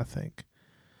think. Okay. I think.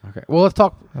 Okay. Well, let's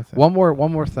talk one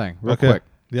more thing real quick.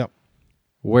 Yep.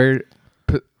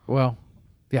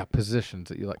 Positions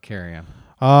that you like carrying.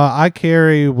 I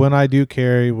carry, when I do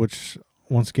carry, which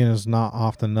once again is not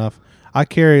often enough, I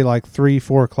carry like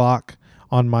 3-4 o'clock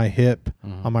on my hip,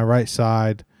 on my right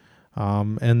side.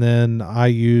 And then I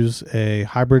use a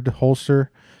hybrid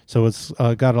holster. So it's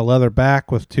got a leather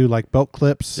back with 2 like belt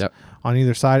clips on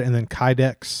either side, and then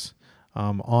Kydex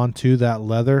onto that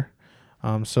leather.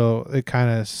 So it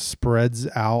kind of spreads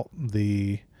out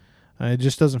it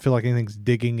just doesn't feel like anything's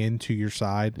digging into your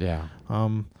side. Yeah.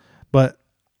 But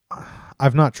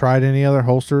I've not tried any other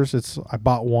holsters. I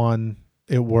bought one.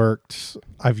 It worked.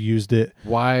 I've used it.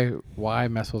 Why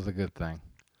mess with a good thing?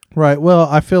 Right. Well,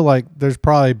 I feel like there's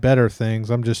probably better things.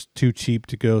 I'm just too cheap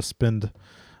to go spend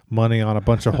money on a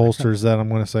bunch of holsters that I'm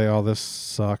going to say, oh, this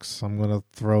sucks. I'm going to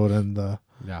throw it in the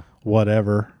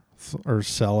whatever or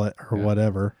sell it or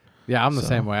whatever. Yeah, I'm the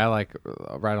same way. I like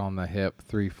right on the hip,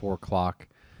 3-4 o'clock.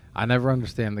 I never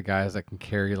understand the guys that can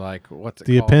carry like what's it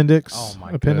the called? appendix. Oh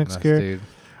my appendix goodness, carry. dude.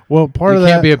 Well, part you of that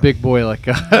can't be a big boy like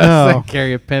us and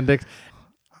carry appendix.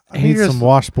 I need some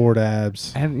washboard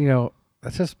abs. And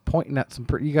that's just pointing at some.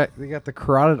 You got the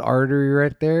carotid artery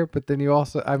right there, but then you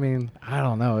also, I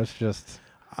don't know. It's just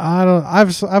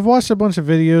I've watched a bunch of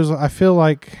videos. I feel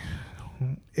like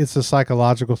it's a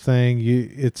psychological thing.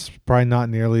 It's probably not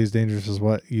nearly as dangerous as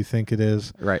what you think it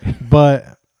is. Right.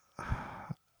 But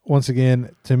once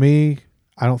again, to me,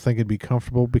 I don't think it'd be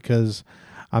comfortable because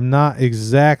I'm not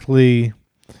exactly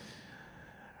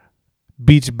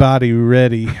beach body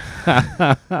ready.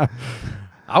 I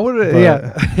would,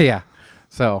 yeah.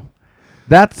 So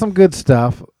that's some good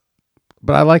stuff.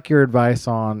 But I like your advice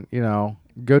on,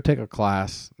 go take a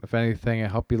class. If anything,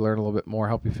 it'll help you learn a little bit more,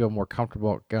 help you feel more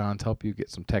comfortable at guns, help you get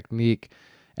some technique,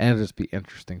 and it'll just be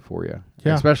interesting for you.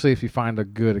 Yeah. Especially if you find a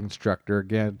good instructor.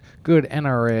 Again, good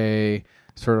NRA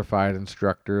certified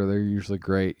instructor. They're usually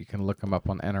great. You can look them up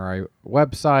on NRA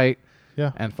website.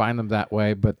 Yeah. And find them that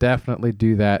way, but definitely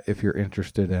do that if you're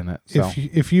interested in it. So.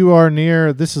 If you are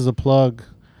near, this is a plug.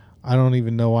 I don't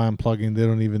even know why I'm plugging. They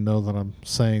don't even know that I'm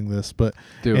saying this, but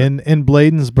in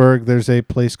Bladensburg, there's a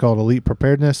place called Elite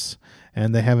Preparedness,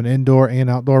 and they have an indoor and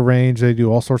outdoor range. They do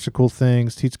all sorts of cool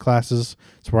things, teach classes.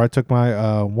 It's where I took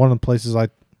my one of the places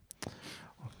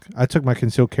I took my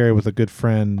concealed carry with a good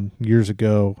friend years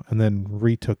ago, and then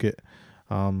retook it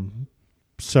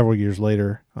several years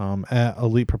later at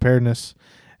Elite Preparedness.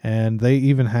 And they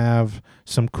even have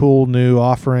some cool new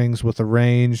offerings with a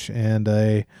range and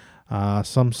a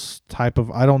some type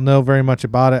of, I don't know very much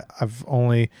about it. I've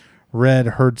only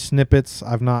heard snippets.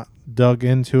 I've not dug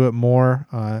into it more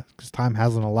because time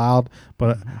hasn't allowed,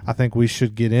 but I think we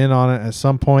should get in on it at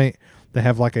some point. They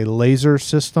have like a laser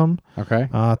system, okay,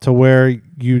 to where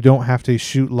you don't have to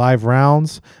shoot live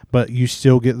rounds, but you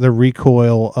still get the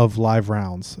recoil of live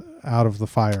rounds out of the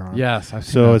firearm. Yes, I've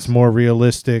seen so those. It's more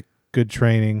realistic, good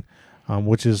training,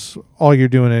 which is all you're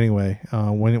doing anyway.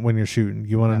 When you're shooting,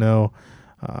 you want to know,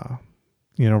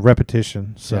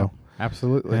 repetition. So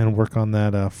absolutely, and work on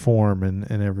that form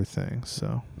and everything.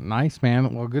 So nice,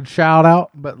 man. Well, good shout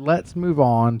out. But let's move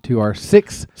on to our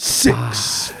 6 So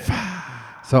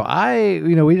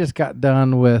we just got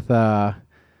done with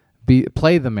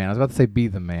Play the Man. I was about to say Be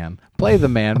the Man. Play the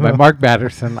Man by Mark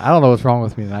Batterson. I don't know what's wrong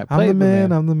with me tonight. I'm the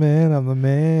man. I'm the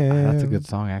man. That's a good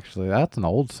song, actually. That's an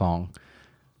old song.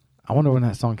 I wonder when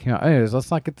that song came out. Anyways,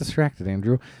 let's not get distracted,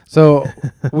 Andrew. So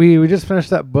we just finished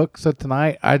that book. So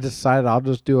tonight I decided I'll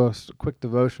just do a quick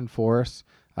devotion for us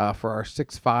for our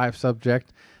 6-5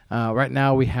 subject. Right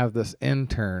now we have this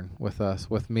intern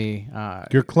with me.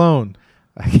 Your clone.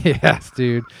 Yes,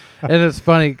 dude. And it's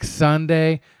funny.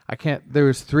 Sunday, there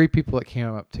was 3 people that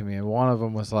came up to me, and one of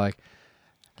them was like,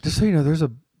 just so you know, there's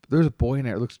a boy in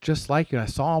there that looks just like you. And I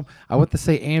saw him. I went to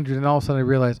say Andrew, and all of a sudden I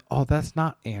realized, oh, that's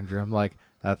not Andrew. I'm like,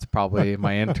 that's probably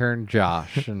my intern,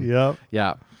 Josh. And Yep.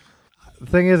 Yeah. The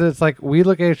thing is, it's like we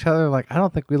look at each other like, I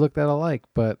don't think we look that alike,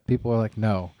 but people are like,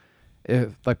 no.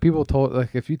 If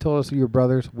if you told us you were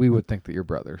brothers, we would think that you're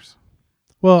brothers.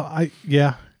 Well,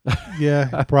 yeah,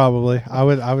 probably. I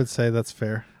would say that's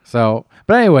fair. So,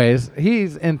 but anyways,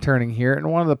 he's interning here,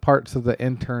 and one of the parts of the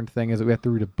intern thing is that we have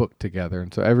to read a book together.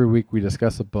 And so every week we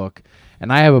discuss a book,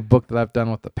 and I have a book that I've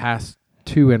done with the past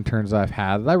 2 interns I've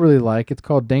had that I really like. It's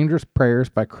called Dangerous Prayers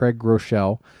by Craig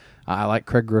Groeschel. I like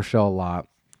Craig Groeschel a lot.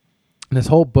 And this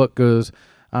whole book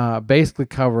basically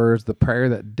covers the prayer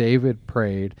that David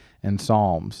prayed in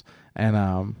Psalms.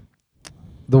 And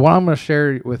the one I'm going to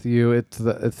share with you, it's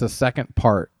the second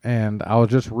part. And I was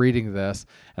just reading this,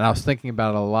 and I was thinking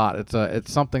about it a lot.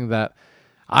 It's something that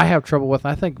I have trouble with,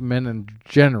 and I think men in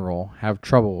general have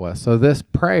trouble with. So this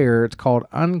prayer, it's called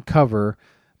Uncover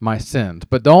My Sins.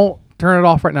 But don't turn it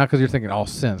off right now because you're thinking, oh,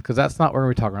 sins, because that's not what we're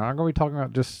going to be talking about. I'm going to be talking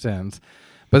about just sins.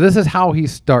 But this is how he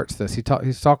starts this.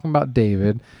 He's talking about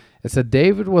David. It said,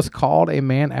 David was called a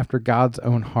man after God's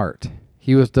own heart.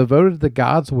 He was devoted to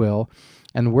God's will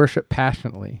and worshiped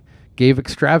passionately, gave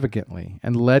extravagantly,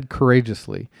 and led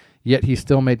courageously. Yet he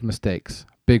still made mistakes,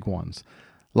 big ones.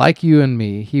 Like you and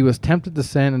me, he was tempted to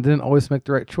sin and didn't always make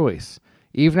the right choice.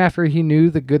 Even after he knew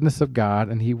the goodness of God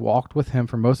and he walked with him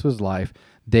for most of his life,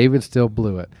 David still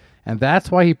blew it. And that's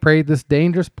why he prayed this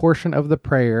dangerous portion of the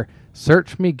prayer,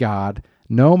 search me, God,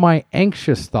 know my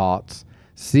anxious thoughts,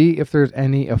 see if there's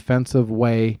any offensive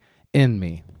way in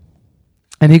me.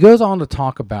 And he goes on to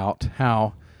talk about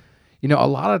how, a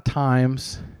lot of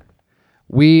times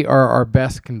we are our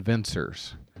best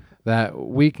convincers, that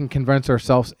we can convince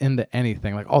ourselves into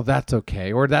anything, like, oh, that's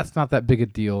okay, or that's not that big a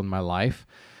deal in my life.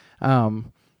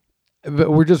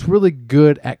 But we're just really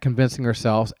good at convincing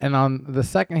ourselves. And on the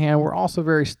second hand, we're also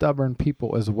very stubborn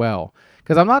people as well.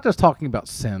 Because I'm not just talking about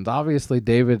sins. Obviously,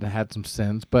 David had some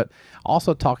sins, but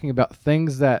also talking about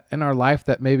things that in our life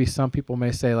that maybe some people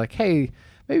may say, like, hey,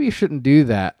 maybe you shouldn't do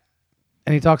that.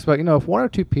 And he talks about, if 1 or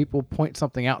 2 people point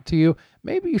something out to you,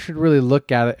 maybe you should really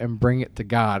look at it and bring it to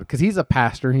God. Because he's a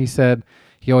pastor, and he said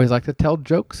he always liked to tell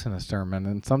jokes in a sermon.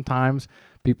 And sometimes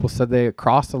People said they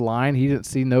crossed the line. He didn't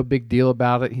see no big deal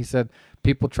about it. He said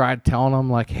people tried telling him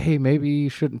like, hey, maybe you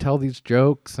shouldn't tell these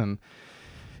jokes. And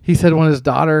he said when his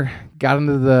daughter got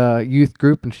into the youth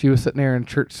group and she was sitting there in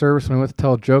church service when he went to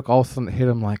tell a joke, all of a sudden it hit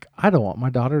him like, I don't want my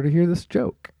daughter to hear this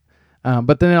joke.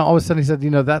 But then all of a sudden he said,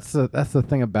 that's the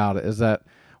thing about it, is that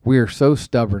we are so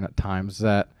stubborn at times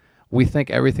that we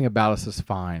think everything about us is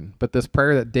fine. But this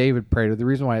prayer that David prayed, the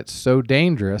reason why it's so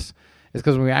dangerous is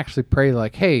because when we actually pray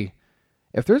like, hey,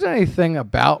 if there's anything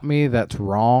about me that's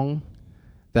wrong,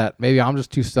 that maybe I'm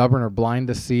just too stubborn or blind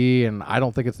to see, and I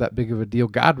don't think it's that big of a deal,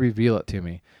 God, reveal it to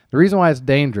me. The reason why it's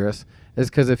dangerous is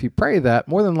because if you pray that,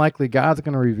 more than likely God's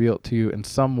going to reveal it to you in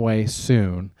some way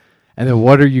soon. And then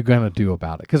what are you going to do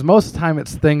about it? Because most of the time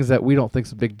it's things that we don't think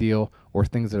is a big deal or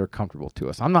things that are comfortable to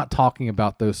us. I'm not talking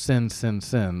about those sins.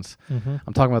 Mm-hmm.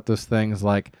 I'm talking about those things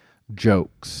like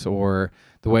jokes or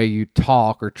the way you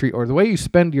talk or treat or the way you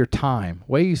spend your time,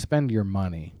 way you spend your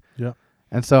money. Yeah.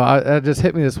 And so it just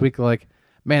hit me this week like,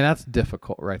 man, that's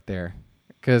difficult right there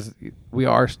because we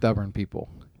are stubborn people.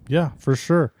 Yeah, for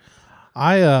sure.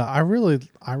 I really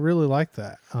like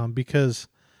that because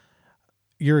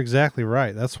you're exactly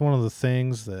right. That's one of the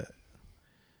things that,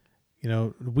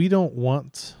 we don't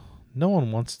want, no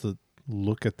one wants to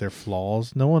look at their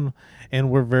flaws. No one, and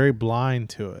we're very blind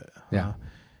to it. Yeah.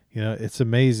 It's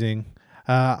amazing.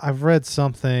 I've read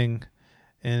something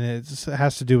and it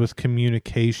has to do with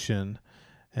communication.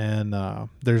 And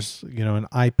there's, an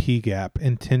IP gap,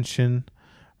 intention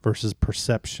versus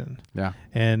perception. Yeah.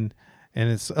 And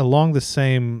it's along the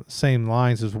same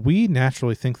lines as we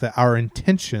naturally think that our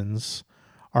intentions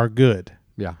are good.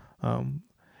 Yeah.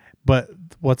 But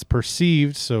what's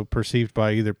perceived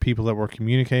by either people that we're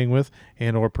communicating with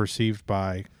and or perceived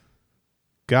by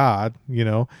God,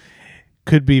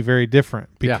 could be very different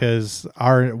because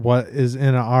what is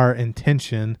in our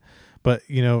intention. But,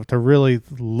 to really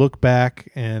look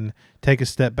back and take a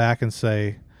step back and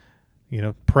say,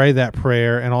 pray that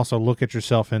prayer and also look at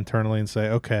yourself internally and say,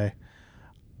 okay,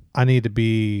 I need to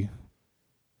be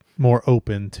more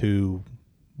open to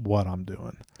what I'm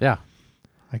doing. Yeah.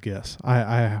 I guess.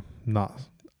 I am not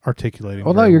articulating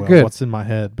you're good. what's in my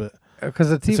head, but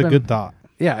because it's a good thought.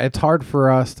 Yeah, it's hard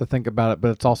for us to think about it, but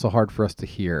it's also hard for us to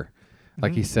hear.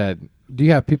 Like he said, do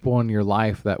you have people in your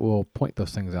life that will point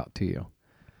those things out to you?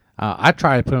 I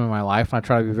try to put them in my life, and I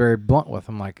try to be very blunt with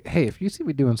them. Like, hey, if you see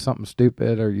me doing something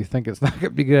stupid or you think it's not going to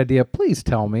be a good idea, please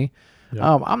tell me.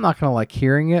 Yeah. I'm not going to like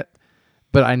hearing it,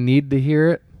 but I need to hear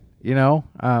it, and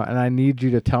I need you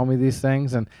to tell me these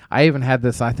things. And I even had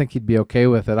this, I think he'd be okay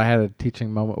with it. I had a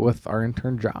teaching moment with our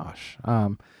intern, Josh,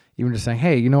 even just saying,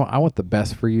 hey, I want the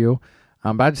best for you.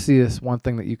 But I just see this one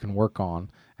thing that you can work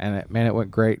on. And it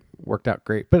went great, worked out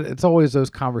great. But it's always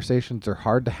those conversations are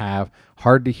hard to have,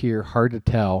 hard to hear, hard to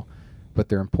tell, but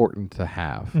they're important to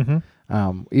have.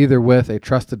 Mm-hmm. Either with a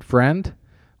trusted friend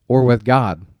or with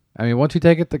God. I mean, once you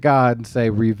take it to God and say,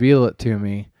 reveal it to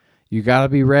me, you got to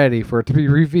be ready for it to be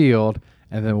revealed.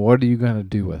 And then what are you going to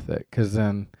do with it? Because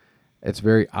then it's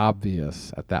very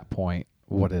obvious at that point,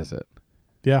 what is it?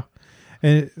 Yeah.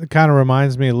 And it kind of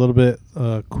reminds me a little bit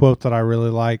a quote that I really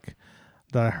like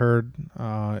that I heard.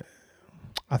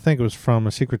 I think it was from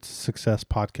a Secret to Success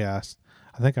podcast.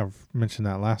 I think I've mentioned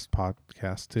that last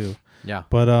podcast too. Yeah.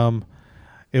 But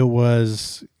it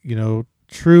was,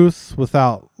 truth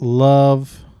without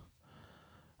love.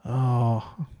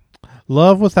 Oh,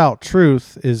 love without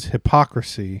truth is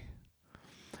hypocrisy.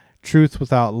 Truth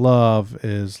without love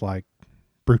is like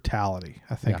brutality,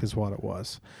 I think is what it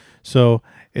was. So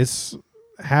it's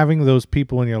having those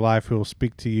people in your life who will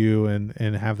speak to you and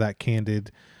have that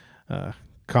candid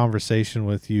conversation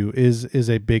with you is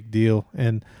a big deal.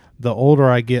 And the older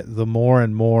I get, the more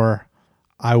and more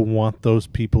I want those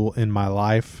people in my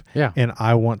life. Yeah. And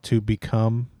I want to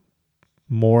become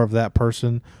more of that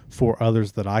person for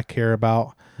others that I care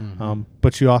about. Mm-hmm.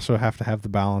 But you also have to have the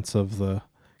balance of the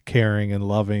caring and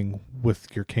loving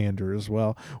with your candor as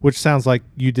well, which sounds like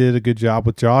you did a good job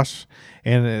with Josh.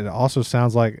 And it also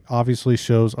sounds like obviously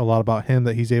shows a lot about him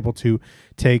that he's able to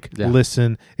take,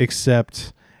 listen,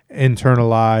 accept,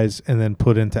 internalize, and then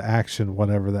put into action,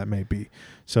 whatever that may be.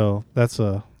 So that's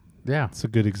a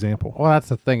good example. Well, that's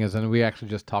the thing is, and we actually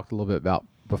just talked a little bit about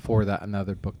before that,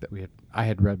 another book that I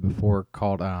had read before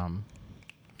called,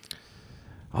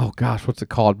 oh gosh, what's it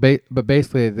called? But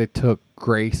basically they took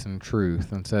grace and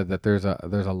truth and said that there's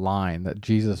a line that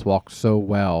Jesus walked so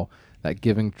well that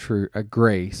giving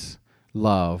grace,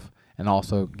 love, and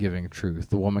also giving truth.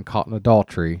 The woman caught in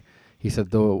adultery, he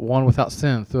said, the one without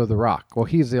sin, throw the rock. Well,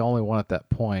 he's the only one at that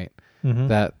point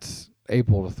that's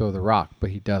able to throw the rock, but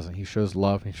he doesn't. He shows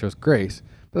love and he shows grace.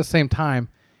 But at the same time,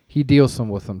 he deals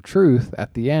with some truth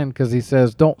at the end because he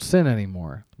says, don't sin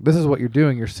anymore. This is what you're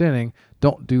doing. You're sinning.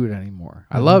 Don't do it anymore.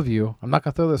 I love you. I'm not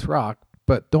going to throw this rock,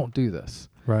 but don't do this.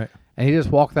 Right. And he just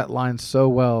walked that line so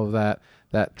well, that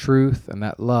truth and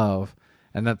that love.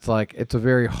 And that's like, it's a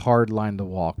very hard line to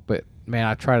walk. But, man,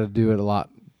 I try to do it a lot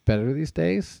better these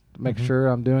days to make sure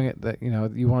I'm doing it. That,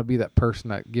 you want to be that person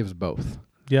that gives both.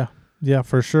 Yeah. Yeah,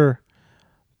 for sure.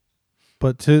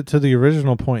 But to the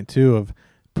original point, too, of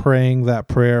praying that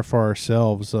prayer for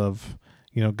ourselves of,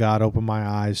 God, open my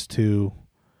eyes to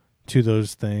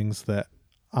those things that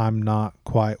I'm not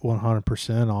quite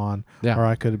 100% on, or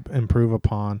I could improve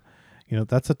upon.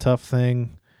 That's a tough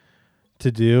thing to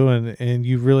do, and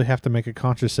you really have to make a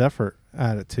conscious effort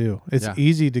at it too. It's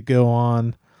easy to go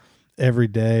on every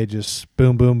day, just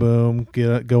boom, boom, boom,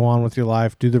 go on with your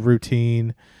life, do the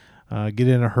routine, get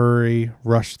in a hurry,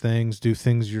 rush things, do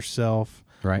things yourself.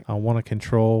 Right. I want to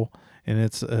control, and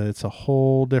it's a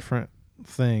whole different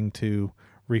thing to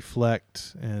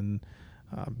reflect and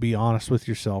be honest with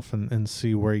yourself and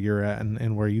see where you're at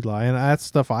and where you lie. And that's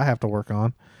stuff I have to work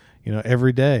on,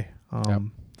 every day.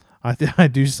 I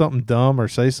do something dumb or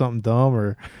say something dumb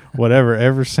or whatever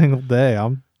every single day.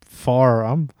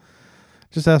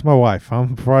 Just ask my wife.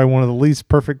 I'm probably one of the least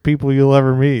perfect people you'll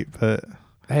ever meet, but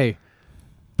hey,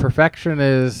 perfection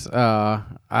is, I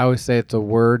always say it's a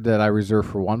word that I reserve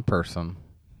for one person,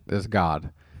 is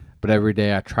God. But every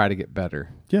day I try to get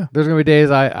better. Yeah. There's going to be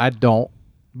days I don't.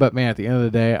 But, man, at the end of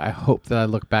the day, I hope that I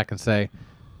look back and say,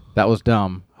 that was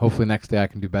dumb. Hopefully next day I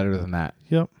can do better than that.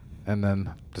 Yep. And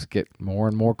then just get more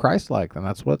and more Christ-like. And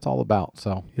that's what it's all about.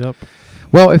 So, yep.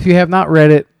 Well, if you have not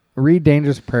read it, read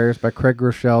Dangerous Prayers by Craig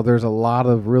Groeschel. There's a lot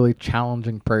of really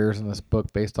challenging prayers in this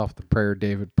book based off the prayer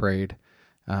David prayed.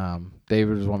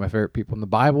 David is one of my favorite people in the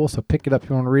Bible, so pick it up if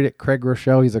you want to read it. Craig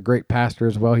Groeschel, he's a great pastor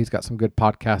as well. He's got some good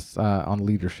podcasts on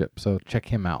leadership, so check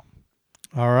him out.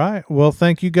 All right. Well,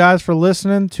 thank you guys for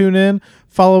listening. Tune in.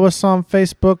 Follow us on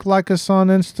Facebook. Like us on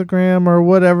Instagram or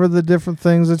whatever the different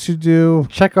things that you do.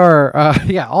 Check our,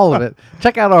 all of it.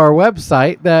 Check out our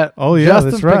website that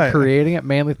Justin's that's right. been creating at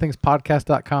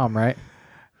manlythingspodcast.com, right?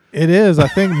 It is. I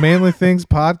think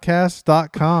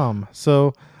manlythingspodcast.com.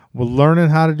 So we're learning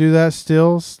how to do that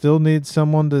still. Still need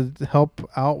someone to help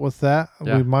out with that.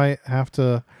 Yeah. We might have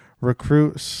to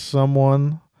recruit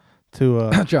someone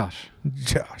to Josh,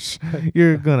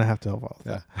 you're gonna have to help out with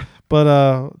that.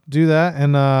 But do that,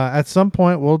 and at some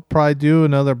point we'll probably do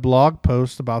another blog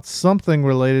post about something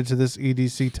related to this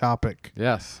EDC topic.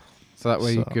 Yes, so that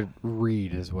way you could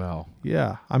read as well.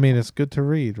 Yeah, I mean, it's good to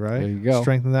read, right? There you go.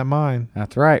 Strengthen that mind.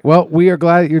 That's right. Well, we are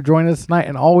glad that you're joining us tonight,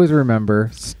 and always remember,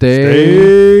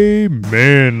 stay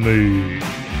manly.